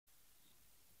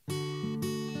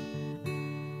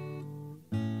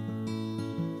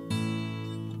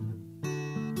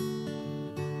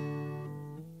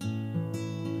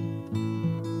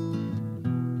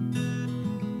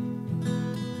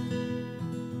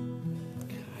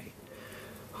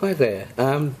Hi there.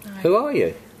 Hi. Who are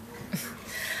you?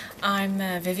 I'm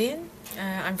Vivian.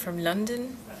 I'm from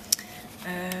London.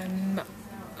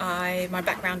 My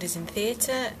background is in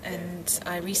theatre, and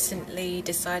I recently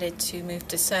decided to move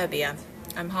to Serbia.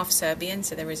 I'm half Serbian,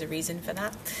 so there is a reason for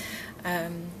that.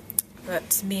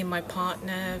 But me and my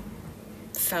partner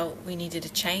felt we needed a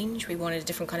change. We wanted a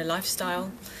different kind of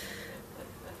lifestyle,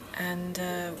 and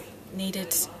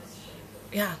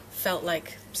felt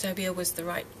like Serbia was the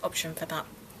right option for that.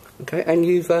 Okay, and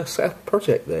you've set up a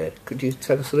project there. Could you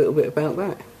tell us a little bit about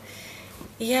that?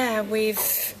 Yeah, we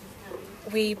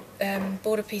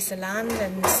bought a piece of land,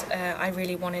 and I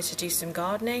really wanted to do some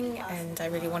gardening, and I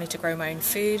really wanted to grow my own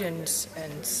food and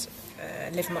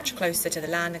live much closer to the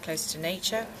land and closer to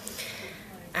nature.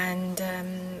 And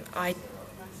I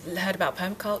heard about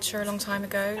permaculture a long time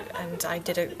ago, and I've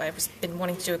been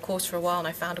wanting to do a course for a while, and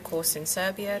I found a course in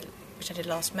Serbia, which I did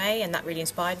last May, and that really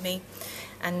inspired me.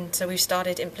 And so we've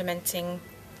started implementing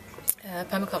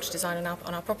permaculture design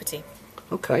on our property.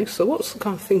 Okay, so what's the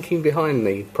kind of thinking behind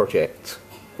the project?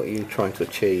 What are you trying to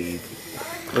achieve?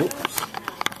 Oops.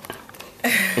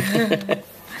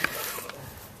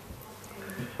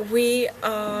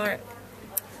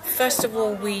 First of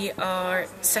all, we are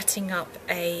setting up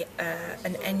an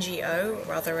NGO,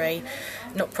 rather a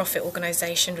not-profit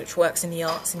organisation which works in the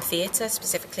arts and theatre,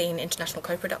 specifically in international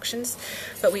co-productions.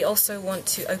 But we also want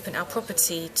to open our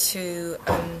property to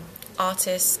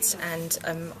artists and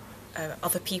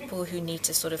other people who need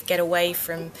to sort of get away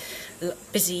from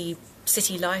busy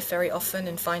city life very often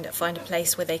and find a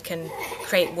place where they can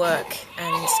create work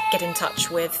and get in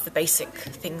touch with the basic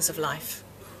things of life.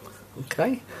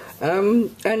 Okay,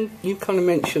 and you kind of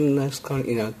mentioned this kind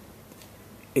of,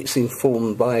 it's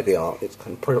informed by the art. It's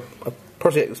kind of a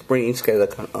project that's bringing together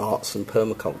kind of arts and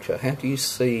permaculture. How do you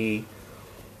see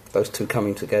those two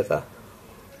coming together?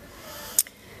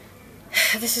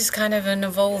 This is kind of an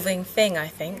evolving thing, I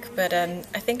think, but I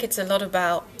think it's a lot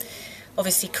about,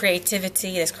 obviously,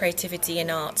 creativity. There's creativity in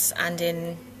arts and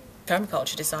in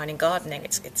permaculture design and gardening.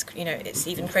 It's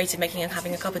even creative making and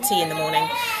having a cup of tea in the morning.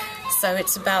 So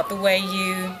it's about the way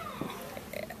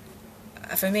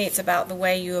it's about the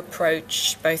way you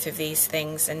approach both of these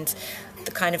things and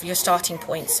the kind of your starting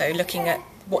point. So looking at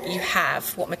what you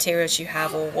have, what materials you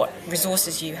have, or what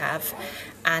resources you have,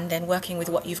 and then working with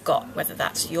what you've got, whether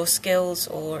that's your skills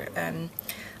or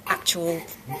actual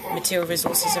material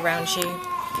resources around you,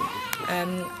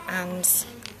 and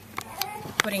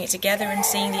putting it together and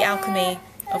seeing the alchemy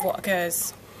of what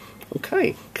occurs.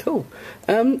 Okay, cool.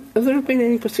 Have there been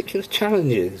any particular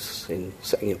challenges in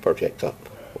setting your project up,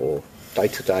 or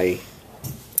day-to-day?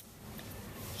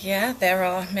 Yeah, there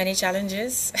are many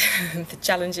challenges. The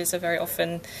challenges are very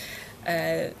often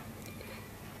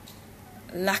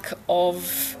lack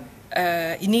of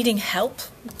needing help,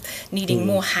 needing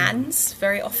more hands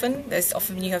very often. There's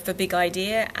often you have a big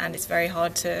idea and it's very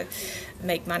hard to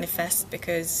make manifest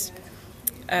because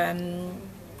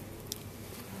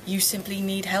you simply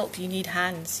need help, you need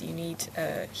hands, you need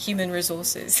human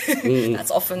resources.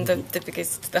 That's often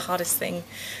the hardest thing.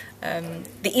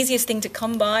 The easiest thing to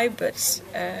come by, but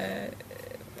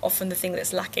often the thing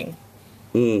that's lacking.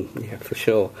 Yeah, for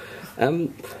sure.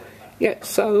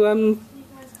 So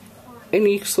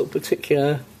any sort of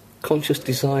particular conscious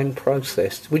design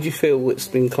process? Would you feel it's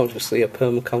been consciously a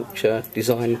permaculture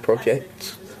design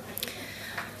project?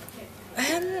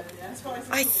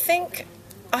 I think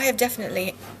I have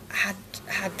definitely had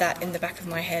that in the back of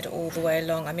my head all the way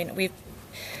along. I mean, we've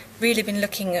really been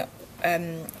looking at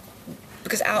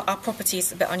because our property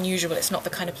is a bit unusual. It's not the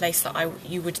kind of place that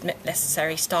you would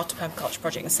necessarily start a permaculture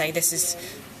project and say this is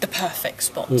the perfect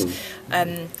spot.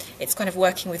 It's kind of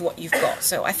working with what you've got.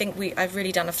 So I think I've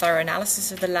really done a thorough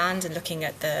analysis of the land and looking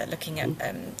at the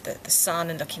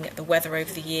sun and looking at the weather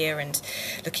over the year and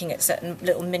looking at certain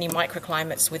little mini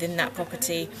microclimates within that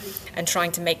property and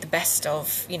trying to make the best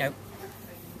of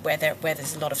where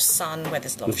there's a lot of sun, where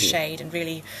there's a lot of shade, and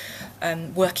really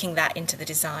working that into the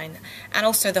design. And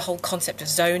also the whole concept of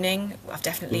zoning, I've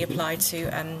definitely applied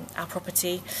to our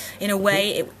property. In a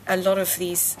way, a lot of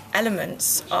these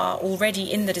elements are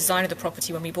already in the design of the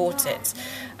property when we bought it.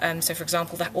 So, for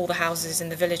example, all the houses in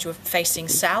the village were facing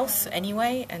south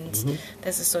anyway, and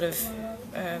there's a sort of...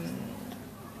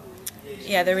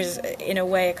 there is, in a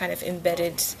way, a kind of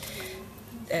embedded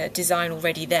design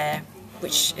already there,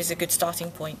 which is a good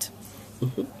starting point.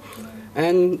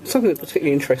 And something that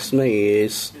particularly interests me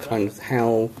is kind of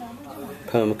how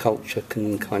permaculture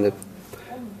can kind of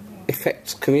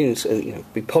affect community,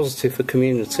 be positive for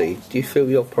community. Do you feel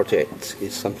your project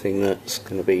is something that's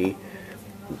going to be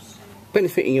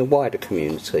benefiting a wider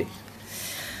community?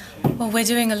 Well, we're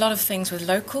doing a lot of things with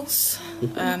locals.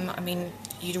 I mean,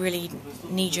 you really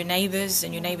need your neighbours,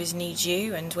 and your neighbours need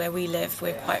you. And where we live,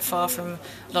 we're quite far from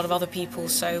a lot of other people,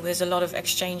 so there's a lot of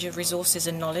exchange of resources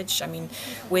and knowledge. I mean,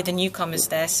 we're the newcomers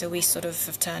there, so we sort of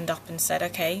have turned up and said,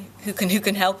 okay, who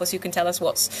can help us? Who can tell us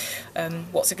what's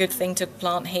a good thing to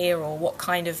plant here, or what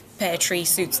kind of pear tree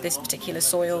suits this particular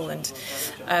soil?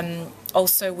 And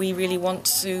also, we really want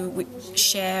to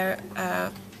share.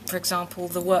 For example,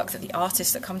 the work that the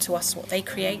artists that come to us, what they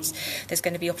create, there's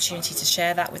going to be opportunity to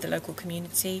share that with the local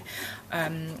community.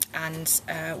 And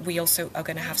we also are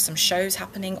going to have some shows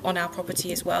happening on our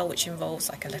property as well, which involves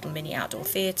like a little mini outdoor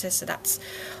theatre. So that's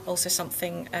also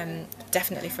something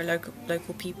definitely for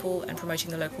local people and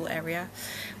promoting the local area.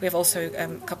 We have also a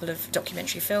couple of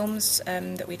documentary films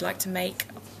that we'd like to make,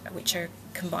 which are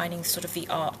combining sort of the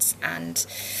arts and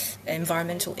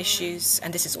environmental issues,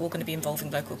 and this is all going to be involving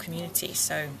local community.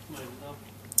 So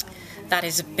that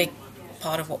is a big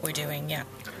part of what we're doing, yeah.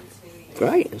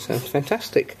 Great, that sounds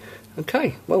fantastic.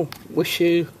 Okay, well, wish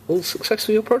you all success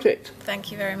with your project.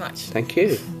 Thank you very much. Thank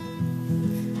you.